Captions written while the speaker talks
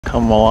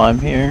come while I'm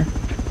here.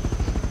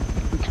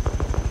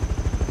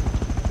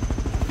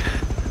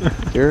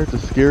 Garrett's a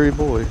scary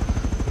boy.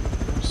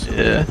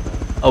 Yeah.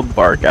 I'll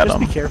bark at Just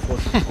him. be careful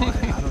if you're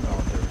flying. I don't know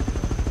if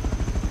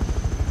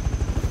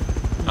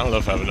they're... I don't know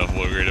if I have enough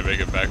low grade to make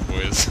it back,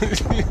 boys.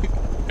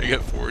 I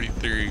got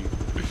 43.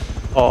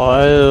 Oh,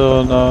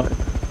 hell no.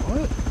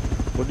 What?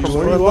 What do you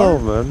Where fly you low, are?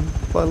 man?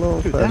 Fly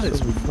low. Dude, fast, that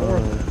is it'll be more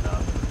fine. than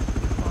enough.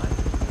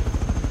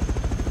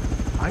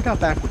 Fine. I got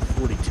back with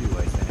 42,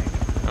 I think.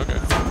 Okay.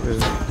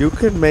 You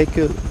can make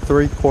it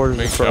 3/4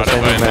 Make across shot at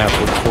any my map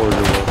with 4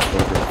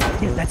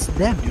 euros. Yeah, that's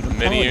them, dude. I'm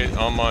Mini telling you.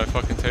 on my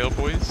fucking tail,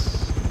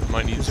 boys. I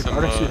might need Is it some.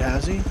 Arctic suit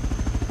has he?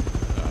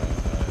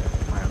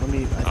 Alright, let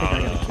me. I think I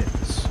gotta know. kick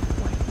this.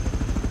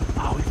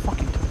 Oh, he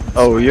fucking took me.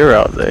 Oh, you're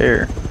out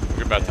there.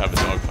 We're about to have a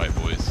dogfight,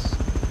 boys.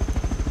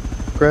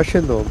 Crash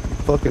into him.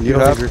 Fucking You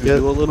have to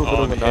do a little bit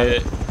Oh, of I'm a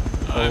hit.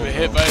 I'm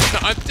hit by a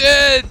sniper. I'm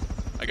dead!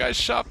 I got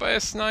shot by a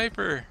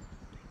sniper.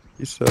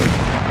 He said.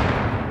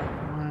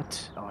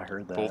 What? Oh, I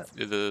heard that. Both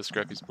the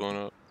scrappy's blown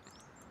up.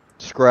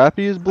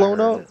 Scrappy is blown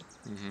I heard up? it.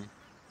 Mm-hmm.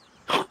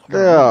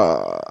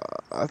 Yeah.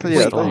 I think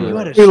Wait, yeah, you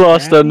had a We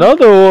lost Scrappy?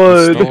 another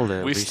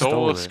one. We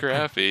stole a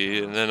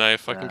scrappy, and then I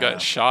fucking got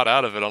shot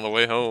out of it on the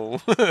way home.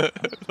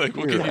 Like,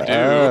 what can you do?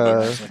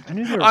 I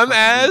knew they were I'm fucking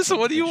ass. making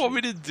What do you that want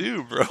me shit. to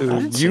do, bro? I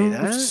didn't say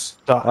that.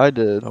 Stop. I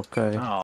did. Okay. Oh.